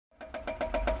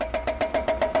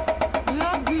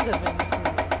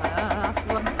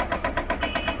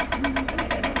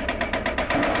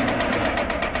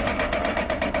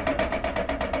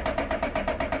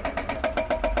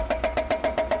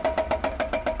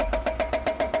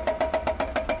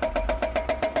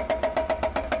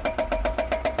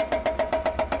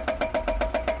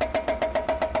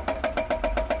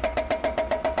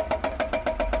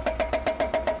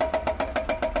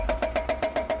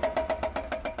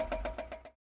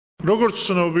როგორც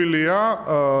ცნობილია,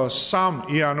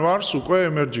 3 იანვარს უკვე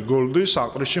Energy Gold-ის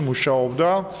აყრიში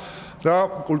მუშაობდა და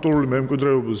კულტურული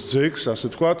მემკვიდრეობის ძეგლს,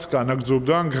 ასე ვთქვათ,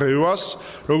 განაგრძობდა ნგრევას.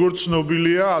 როგორც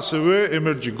ცნობილია, ასევე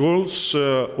Energy Gold-ს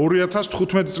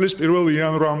 2015 წლის 1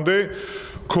 იანვრამდე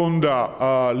ქონდა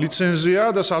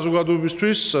ლიცენზია და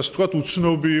საზოგადოებისთვის, ასე ვთქვათ,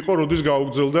 უცნობი იყო, როდის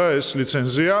გაუგრძელდა ეს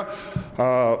ლიცენზია.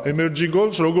 Energy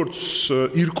Gold-ს როგორც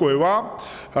ირკვევა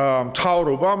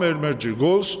მთავრობამ Energy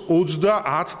Gold-ს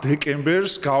 30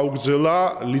 დეკემბერს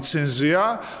გაუგრძელა ლიცენზია,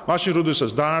 მაშინ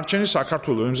როდესაც დანარჩენი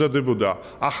საქართველოს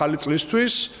ემზადებოდა ახალი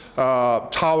წლისთვის,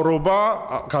 მთავრობა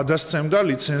გადასცემდა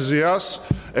ლიცენზიას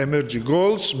Energy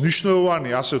Gold-ს.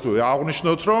 მნიშვნელოვანი ასე თუ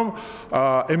აღნიშნოთ, რომ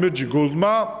Energy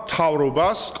Gold-მა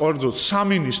მთავრობას, კერძოდ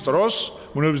სამინისტროს,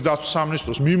 ბუნების დაცვის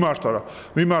სამინისტროს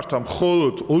მიმართა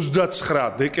მხოლოდ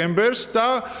 29 დეკემბერს და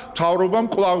მთავრობამ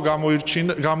კვლავ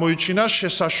გამოიჩინა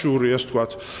შესაშური, ასე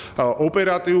ვთქვათ,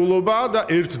 ოპერატიულობა და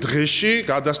ერთ დღეში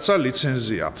გადასცა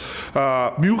ლიცენზია.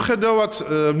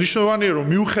 მნიშვნელოვანია, რომ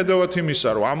მიუხედავად იმისა,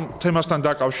 რომ ამ თემასთან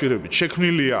დაკავშირებით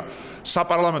შექმნილია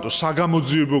საპარლამენტო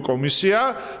საგამოძიებო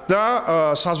კომისია და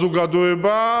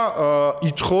საზოგადოება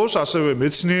ითხოვს, ასევე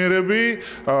მეცნიერები,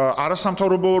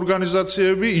 არასამთავრობო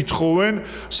ორგანიზაციები ითხოვენ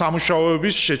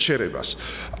სამუშაოების შეჩერებას.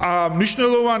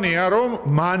 მნიშვნელოვანია, რომ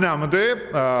მანამდე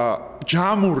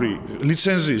ჯამური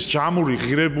ლიცენზიის ჯამური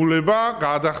ღირებულებაში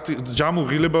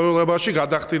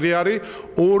გადახდილი არის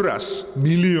 200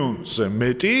 მილიონზე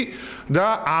მეტი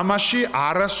და ამაში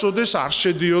არასოდეს არ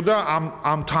შედიოდა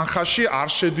ამ თანხაში არ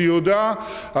შედიოდა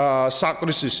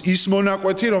საყრისის ის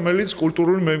მონაკვეთი, რომელიც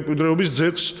კულტურული მემკვიდრეობის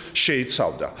ძეგლს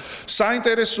შეიცავდა.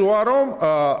 საინტერესოა, რომ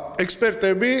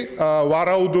ექსპერტები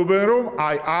ვარაუდობენ, რომ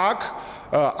აი აქ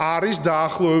არის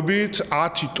დაახლოებით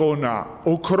 10 ტონა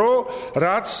ოქრო,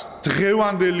 რაც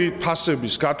დღევანდელი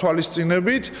ფასების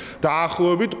გათვალისწინებით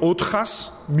დაახლოებით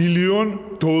 400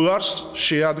 მილიონ დოლარს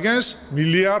შეადგენს,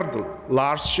 მილიარდ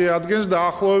ლარს შეადგენს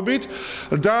დაახლოებით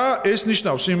და ეს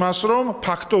ნიშნავს იმას, რომ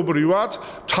ფაქტობრივად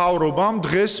მთავრობამ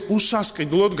დღეს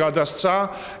უსასყიდლოდ გადასცა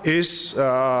ეს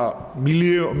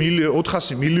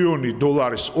 400 მილიონი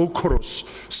დოლარის ოქროს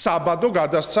საბადო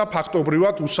გადასცა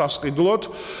ფაქტობრივად usasqidlot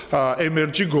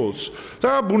Energy Gold-ს.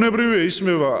 და ბუნებრივია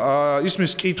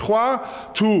ისმის კითხვა,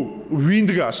 თუ ვინ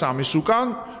დგას ამის უკან,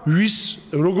 ვის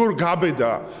როგორ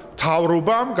გაბედა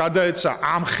მთავრობამ, გადაეცა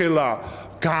ამხელა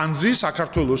განძი,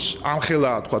 საქართველოს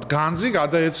ამხელა, თქვათ, განძი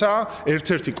გადაეცა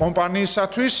ერთ-ერთი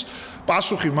კომპანიისათვის,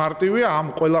 პასუხი მარტივია, ამ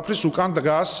ყველაფრის უკან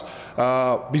დგას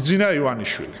ბიძინა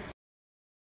ივანიშვილი.